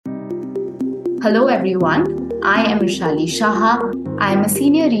Hello, everyone. I am Rushali Saha. I am a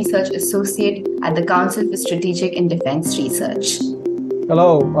senior research associate at the Council for Strategic and Defense Research.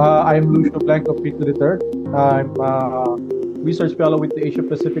 Hello, I'm Lucio Blanco Pitlo III. I'm a research fellow with the Asia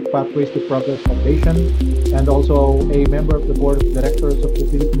Pacific Pathways to Progress Foundation and also a member of the board of directors of the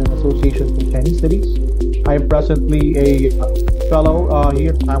Philippine Association for Chinese Studies. I am presently a fellow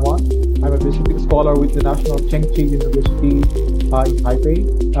here in Taiwan. I'm a visiting scholar with the National Chengchi University in Taipei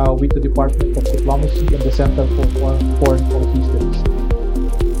with the Department of Diplomacy and the Center for Foreign Policy Studies.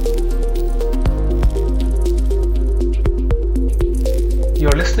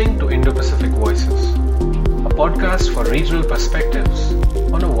 You're listening to Indo-Pacific Voices, a podcast for regional perspectives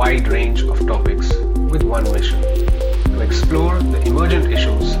on a wide range of topics with one mission: to explore the emergent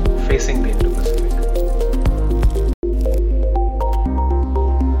issues facing the Indo-Pacific.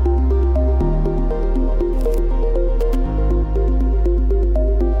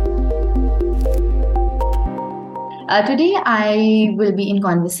 Today, I will be in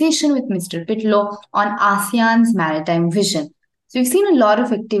conversation with Mr. Pitlo on ASEAN's maritime vision. So we've seen a lot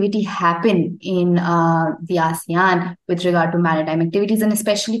of activity happen in the ASEAN with regard to maritime activities, and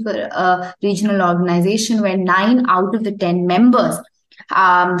especially for a regional organization where 9 out of the 10 members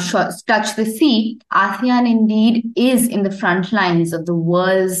touch the sea. ASEAN indeed is in the front lines of the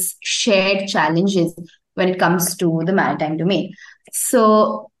world's shared challenges when it comes to the maritime domain.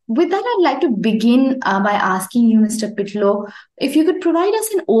 So with that, I'd like to begin by asking you, Mr. Pitlo, if you could provide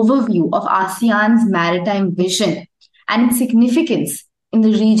us an overview of ASEAN's maritime vision and its significance in the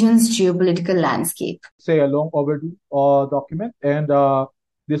region's geopolitical landscape. Say a long overdue document, and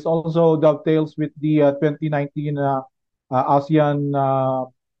this also dovetails with the 2019 ASEAN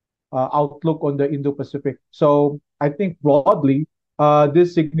outlook on the Indo-Pacific. So I think broadly,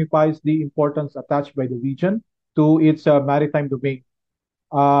 this signifies the importance attached by the region to its maritime domain.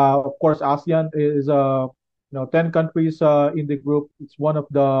 Of course, ASEAN is 10 countries in the group. It's one of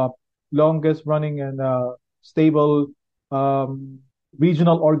the longest running and stable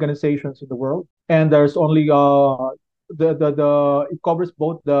regional organizations in the world. And there's only it covers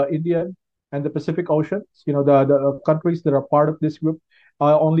both the Indian and the Pacific Oceans. The countries that are part of this group.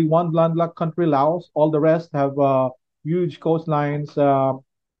 Only one landlocked country, Laos. All the rest have huge coastlines.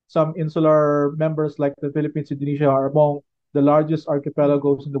 Some insular members like the Philippines, Indonesia are among the largest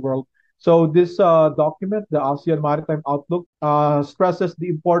archipelagos in the world. So this document, the ASEAN Maritime Outlook, stresses the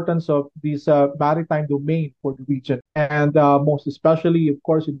importance of this maritime domain for the region. And most especially, of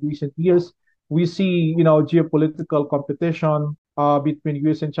course, in recent years, we see, geopolitical competition between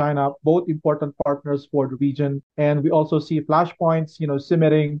US and China, both important partners for the region. And we also see flashpoints,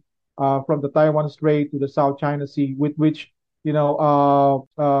 simmering from the Taiwan Strait to the South China Sea, with which,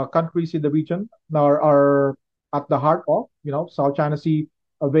 countries in the region are at the heart of, South China Sea,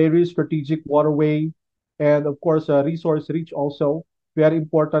 a very strategic waterway, and of course, resource rich also, very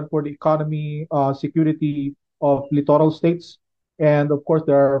important for the economy, security of littoral states. And of course,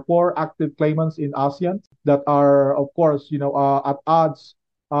 there are 4 active claimants in ASEAN that are, of course, at odds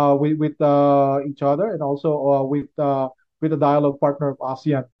with each other and also with a dialogue partner of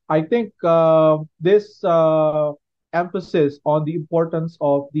ASEAN. I think this emphasis on the importance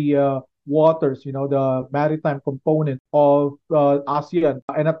of the waters, the maritime component of ASEAN,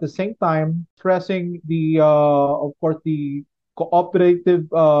 and at the same time stressing of course, the cooperative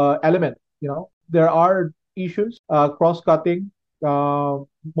element. There are issues, cross-cutting,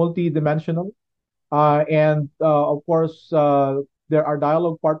 multi-dimensional, and of course, there are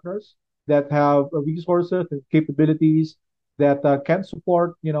dialogue partners that have resources and capabilities that can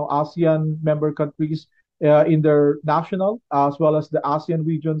support, ASEAN member countries in their national as well as the ASEAN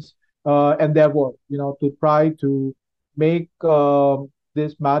regions endeavor, to try to make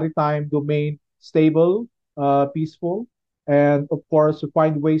this maritime domain stable, peaceful, and of course, to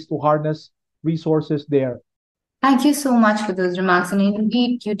find ways to harness resources there. Thank you so much for those remarks. And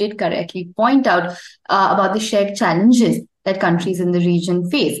indeed, you did correctly point out about the shared challenges that countries in the region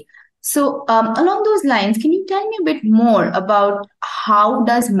face. So along those lines, can you tell me a bit more about how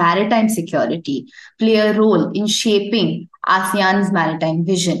does maritime security play a role in shaping ASEAN's maritime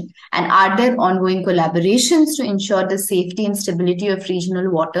vision? And are there ongoing collaborations to ensure the safety and stability of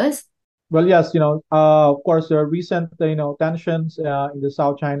regional waters? Well, yes, of course, the recent, tensions in the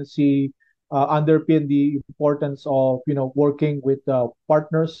South China Sea underpin the importance of, working with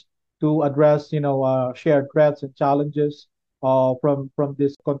partners to address, shared threats and challenges from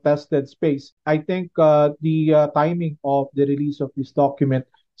this contested space. I think the timing of the release of this document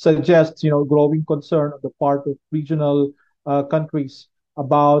suggests, growing concern on the part of regional countries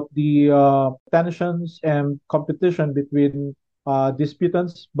about the tensions and competition between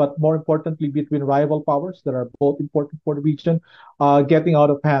disputants, but more importantly, between rival powers that are both important for the region, getting out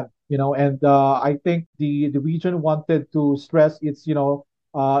of hand. And I think the region wanted to stress its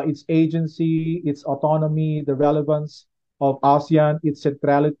agency, its autonomy, the relevance of ASEAN, its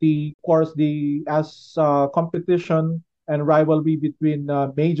centrality. Of course, the as competition and rivalry between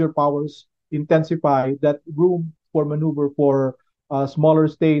major powers intensify, that room for maneuver for smaller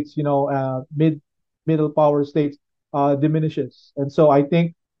states, middle power states diminishes. And so I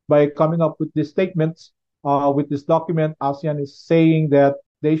think by coming up with these statements, with this document, ASEAN is saying that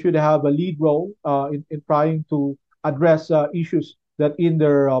they should have a lead role in trying to address issues that in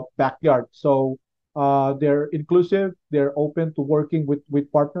their backyard. So they're inclusive, they're open to working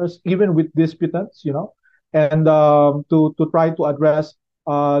with partners, even with disputants, and to try to address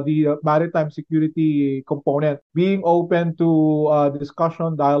the maritime security component, being open to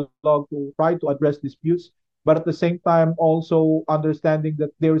discussion, dialogue to try to address disputes, but at the same time also understanding that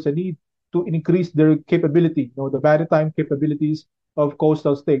there is a need to increase their capability, the maritime capabilities of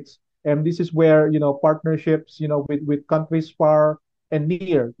coastal states. And this is where, partnerships, with countries far and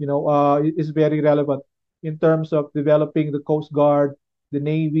near, is very relevant in terms of developing the Coast Guard, the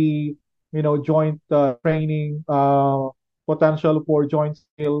Navy, joint training, potential for joint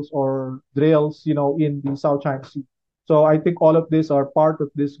skills or drills, in the South China Sea. So I think all of these are part of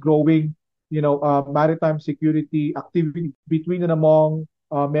this growing, maritime security activity between and among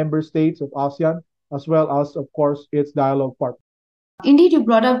member states of ASEAN, as well as, of course, its dialogue partners. Indeed, you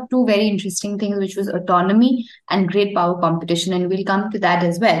brought up two very interesting things, which was autonomy and great power competition, and we'll come to that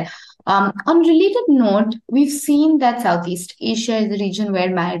as well. On a related note, we've seen that Southeast Asia is a region where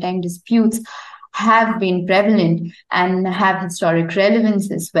maritime disputes have been prevalent and have historic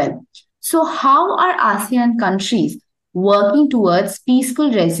relevance as well. So, how are ASEAN countries working towards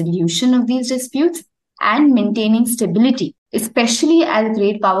peaceful resolution of these disputes and maintaining stability, especially as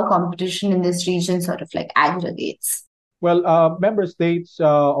great power competition in this region sort of like aggregates? Well, member states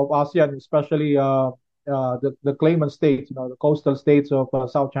of ASEAN, especially the claimant states, the coastal states of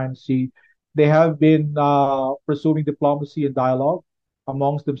South China Sea, they have been pursuing diplomacy and dialogue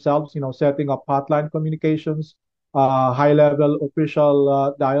amongst themselves, setting up hotline communications, high-level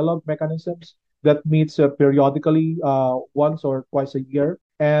official dialogue mechanisms that meets periodically, once or twice a year.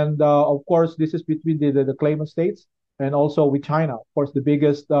 And of course, this is between the claimant states and also with China. Of course, the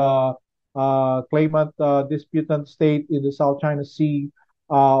biggest claimant disputant state in the South China Sea.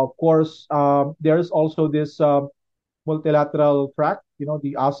 Of course, there is also this multilateral track,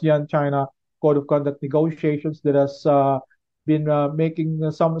 the ASEAN-China Code of Conduct negotiations that has been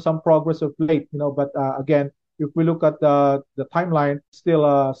making some progress of late, but again, if we look at the timeline, still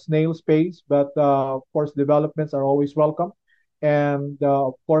a snail's pace, but of course, developments are always welcome. And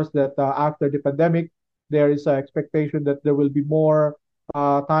of course, that after the pandemic, there is an expectation that there will be more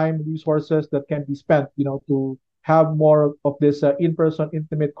time, resources that can be spent, to have more of this in-person,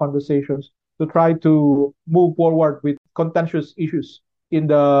 intimate conversations to try to move forward with contentious issues in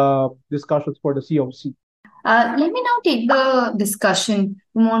the discussions for the COC. Let me now take the discussion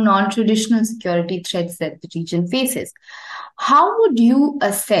to more non-traditional security threats that the region faces. How would you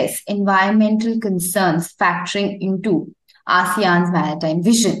assess environmental concerns factoring into ASEAN's maritime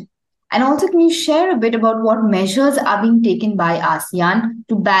vision? And also, can you share a bit about what measures are being taken by ASEAN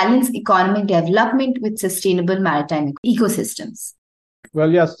to balance economic development with sustainable maritime ecosystems?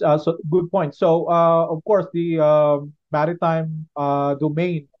 Well, yes, so good point. So, of course, the maritime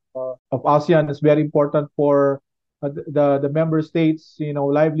domain of ASEAN is very important for the member states,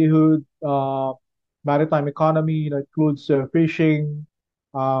 livelihood, maritime economy, includes fishing,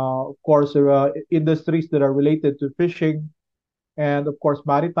 of course, industries that are related to fishing, and of course,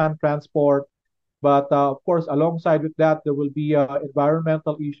 maritime transport. But of course, alongside with that, there will be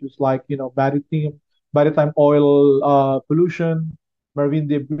environmental issues like, maritime oil pollution, marine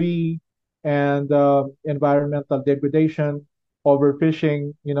debris, and environmental degradation,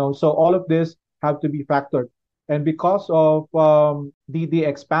 overfishing. So all of this have to be factored. And because of the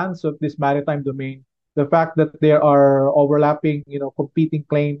expanse of this maritime domain, the fact that there are overlapping, competing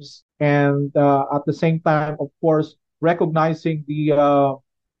claims, and at the same time, of course, recognizing the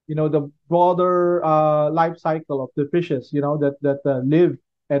broader life cycle of the fishes, that live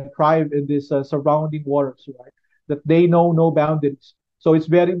and thrive in this surrounding waters, right? That they know no boundaries. So it's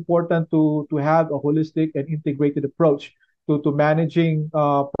very important to have a holistic and integrated approach to managing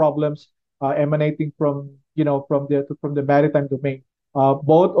problems emanating from the maritime domain,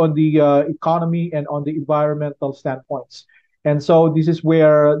 both on the economy and on the environmental standpoints. And so this is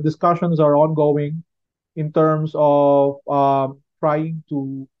where discussions are ongoing in terms of trying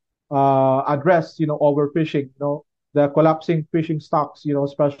to address overfishing, the collapsing fishing stocks,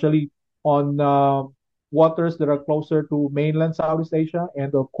 especially on waters that are closer to mainland Southeast Asia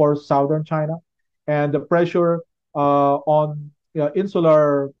and of course southern China, and the pressure on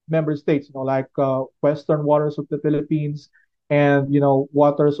insular member states, like western waters of the Philippines and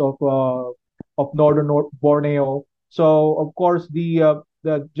waters of northern Borneo. So of course the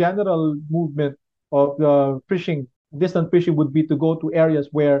general movement of fishing, distant fishing, would be to go to areas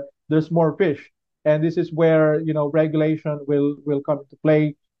where there's more fish, and this is where regulation will come into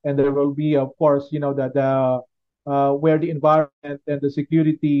play, and there will be, of course, the where the environment and the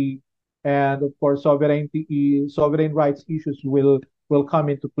security and of course sovereign rights issues will come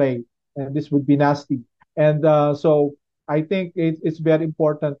into play, and this would be nasty. And so I think it's very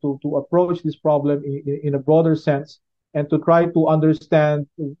important to approach this problem in a broader sense, and to try to understand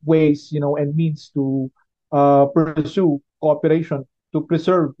ways, and means to pursue cooperation to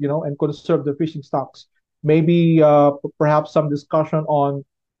preserve, and conserve the fishing stocks. Maybe perhaps some discussion on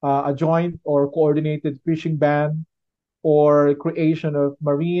a joint or coordinated fishing ban, or creation of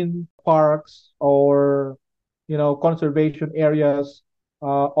marine parks, or conservation areas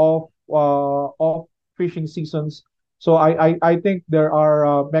of fishing seasons. So I think there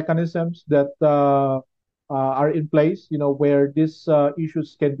are mechanisms that are in place, where these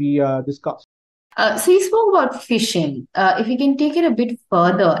issues can be discussed. So you spoke about fishing. If we can take it a bit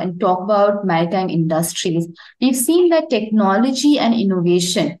further and talk about maritime industries, we've seen that technology and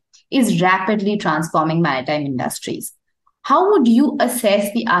innovation is rapidly transforming maritime industries. How would you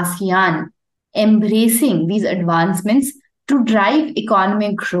assess the ASEAN embracing these advancements to drive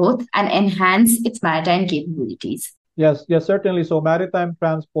economic growth and enhance its maritime capabilities? Yes, yes, certainly. So maritime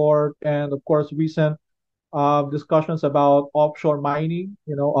transport and of course recent discussions about offshore mining,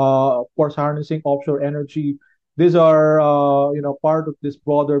 of course harnessing offshore energy. These are part of this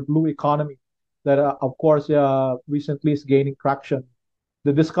broader blue economy that of course recently is gaining traction.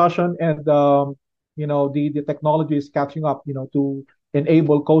 The discussion and the technology is catching up, to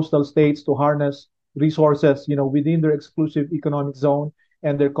enable coastal states to harness resources, within their exclusive economic zone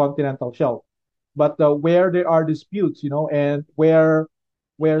and their continental shelf. But where there are disputes, and where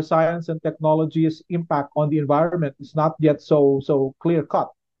science and technology's impact on the environment is not yet so clear cut.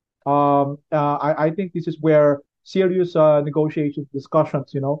 I think this is where serious negotiations,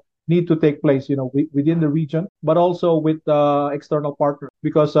 discussions, need to take place, within the region, but also with external partners,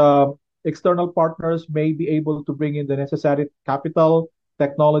 because external partners may be able to bring in the necessary capital,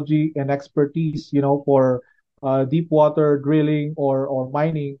 technology, and expertise, for deep water drilling or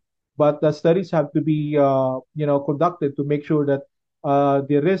mining. But the studies have to be, conducted to make sure that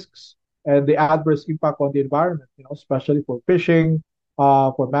the risks and the adverse impact on the environment, especially for fishing,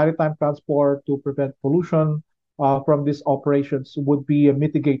 for maritime transport, to prevent pollution from these operations, would be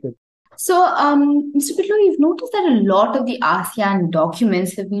mitigated. So, Mr. Pitlo, you've noticed that a lot of the ASEAN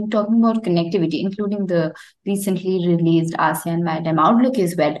documents have been talking about connectivity, including the recently released ASEAN Maritime Outlook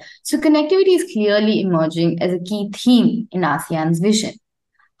as well. So, connectivity is clearly emerging as a key theme in ASEAN's vision.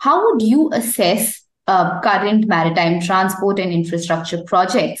 How would you assess current maritime transport and infrastructure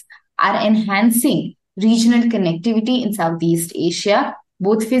projects are enhancing regional connectivity in Southeast Asia,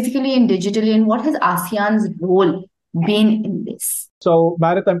 both physically and digitally, and what has ASEAN's role been in this? So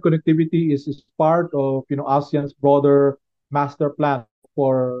maritime connectivity is part of ASEAN's broader master plan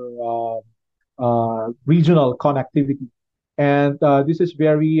for regional connectivity, and this is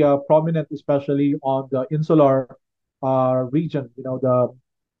very prominent, especially on the insular region. The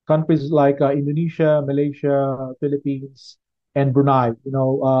countries like Indonesia, Malaysia, Philippines, and Brunei.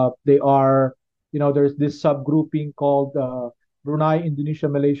 They are, there's this subgrouping called Brunei, Indonesia,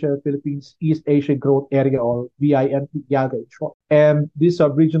 Malaysia, Philippines, East Asia Growth Area, or VIMP, YAGA in short. And this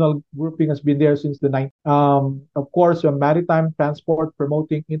sub-regional grouping has been there since the 90s. Of course, maritime transport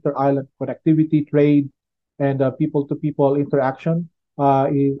promoting inter-island connectivity, trade, and people-to-people interaction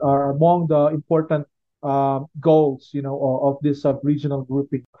are among the important goals, of this sub-regional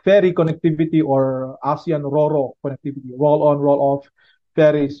grouping. Ferry connectivity, or ASEAN RoRo connectivity, roll on, roll off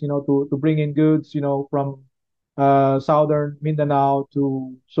ferries, to bring in goods, from southern Mindanao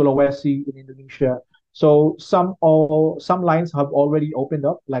to Sulawesi in Indonesia. So some lines have already opened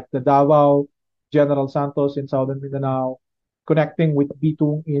up, like the Davao General Santos in southern Mindanao, connecting with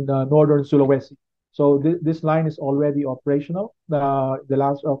Bitung in northern Sulawesi. So this line is already operational. The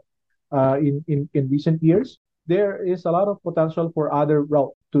last of in recent years, there is a lot of potential for other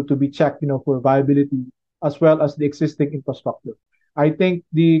routes to be checked, for viability, as well as the existing infrastructure. I think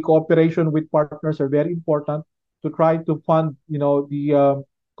the cooperation with partners are very important to try to fund, the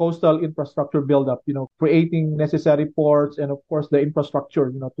coastal infrastructure buildup, creating necessary ports and of course the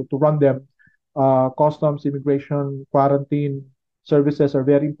infrastructure, to run them, customs, immigration, quarantine services are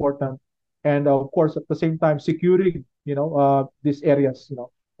very important. And of course, at the same time, securing, these areas,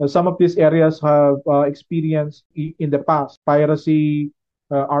 some of these areas have experienced in the past piracy,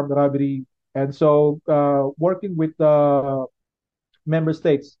 armed robbery, and so working with member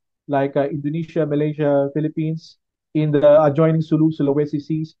states like Indonesia, Malaysia, Philippines. In the adjoining Sulu, Sulawesi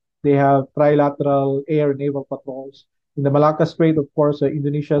Seas, they have trilateral air and naval patrols. In the Malacca Strait, of course,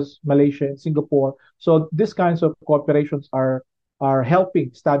 Indonesia's, Malaysia, and Singapore. So these kinds of cooperations are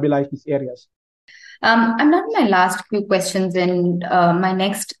helping stabilize these areas. I'm done with my last few questions, and my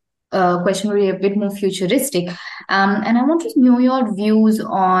next question will be a bit more futuristic. And I want to know your views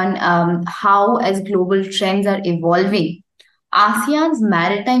on how, as global trends are evolving, ASEAN's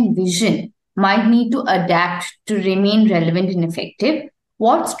maritime vision might need to adapt to remain relevant and effective.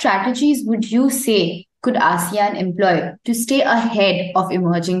 What strategies would you say could ASEAN employ to stay ahead of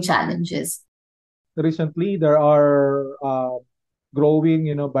emerging challenges? Recently, there are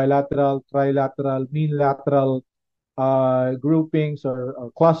growing, bilateral, trilateral, unilateral groupings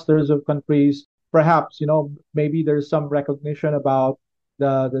or clusters of countries. Perhaps, maybe there's some recognition about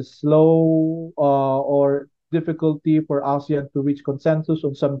the slow or difficulty for ASEAN to reach consensus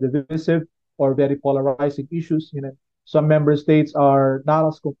on some divisive or very polarizing issues. Some member states are not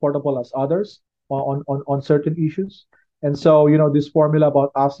as comfortable as others on certain issues. And so, this formula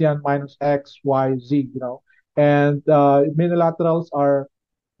about ASEAN minus X, Y, Z, and unilaterals are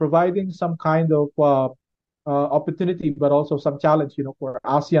providing some kind of opportunity, but also some challenge, for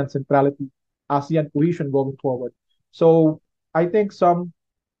ASEAN centrality, ASEAN cohesion going forward. So I think some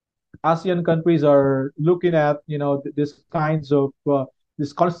ASEAN countries are looking at, this kinds of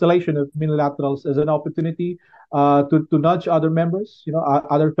this constellation of unilaterals as an opportunity to nudge other members,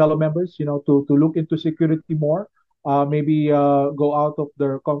 other fellow members, to look into security more, maybe go out of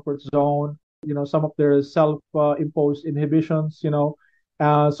their comfort zone, some of their self-imposed inhibitions, so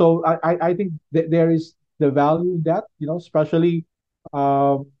I think there is the value in that, especially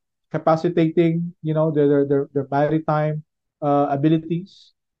capacitating, their maritime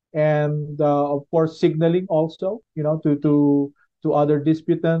abilities, and of course signaling also, to other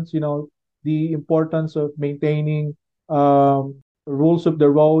disputants, the importance of maintaining rules of the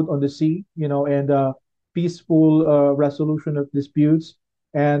road on the sea, and peaceful resolution of disputes,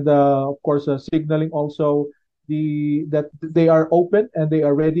 and of course signaling also that they are open and they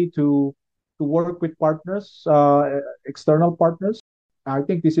are ready to work with partners, external partners. I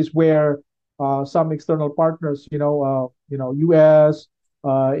think this is where some external partners, U.S.,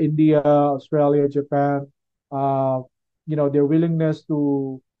 India, Australia, Japan, their willingness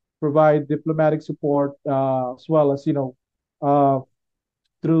to provide diplomatic support, as well as,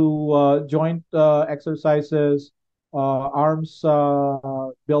 through joint exercises, arms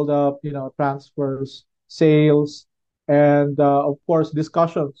build-up, transfers, sales, and of course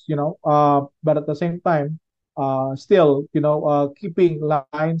discussions. But at the same time, still, keeping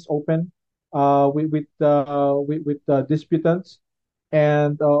lines open with disputants,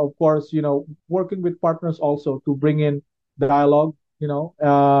 and of course, working with partners also to bring in dialogue,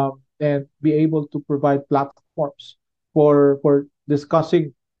 and be able to provide platforms for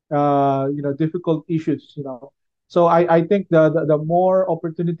discussing, difficult issues. So I think the more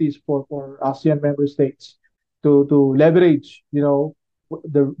opportunities for ASEAN member states to leverage, their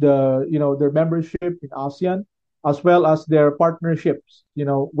membership in ASEAN, as well as their partnerships,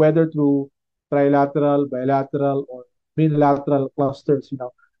 whether through trilateral, bilateral, or bilateral clusters.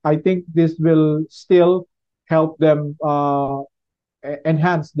 I think this will still help them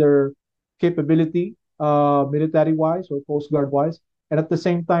enhance their capability, military-wise or Coast Guard-wise, and at the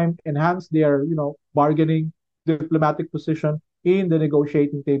same time enhance their, bargaining diplomatic position in the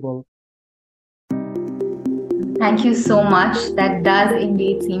negotiating table. Thank you so much. That does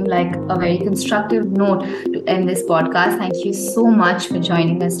indeed seem like a very constructive note to end this podcast. Thank you so much for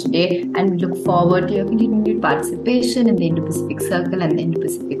joining us today, and we look forward to your continued participation in the Indo-Pacific Circle and the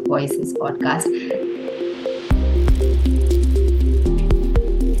Indo-Pacific Voices podcast.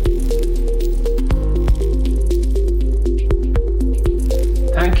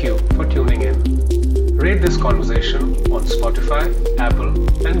 Thank you for tuning in. Rate this conversation on Spotify, Apple,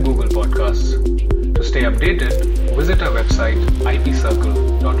 and Google Podcasts. To stay updated, visit our website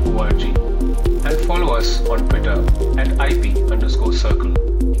ipcircle.org and follow us on Twitter at ip_circle.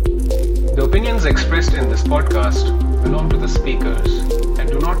 The opinions expressed in this podcast belong to the speakers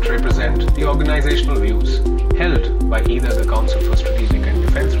and do not represent the organizational views held by either the Council for Strategic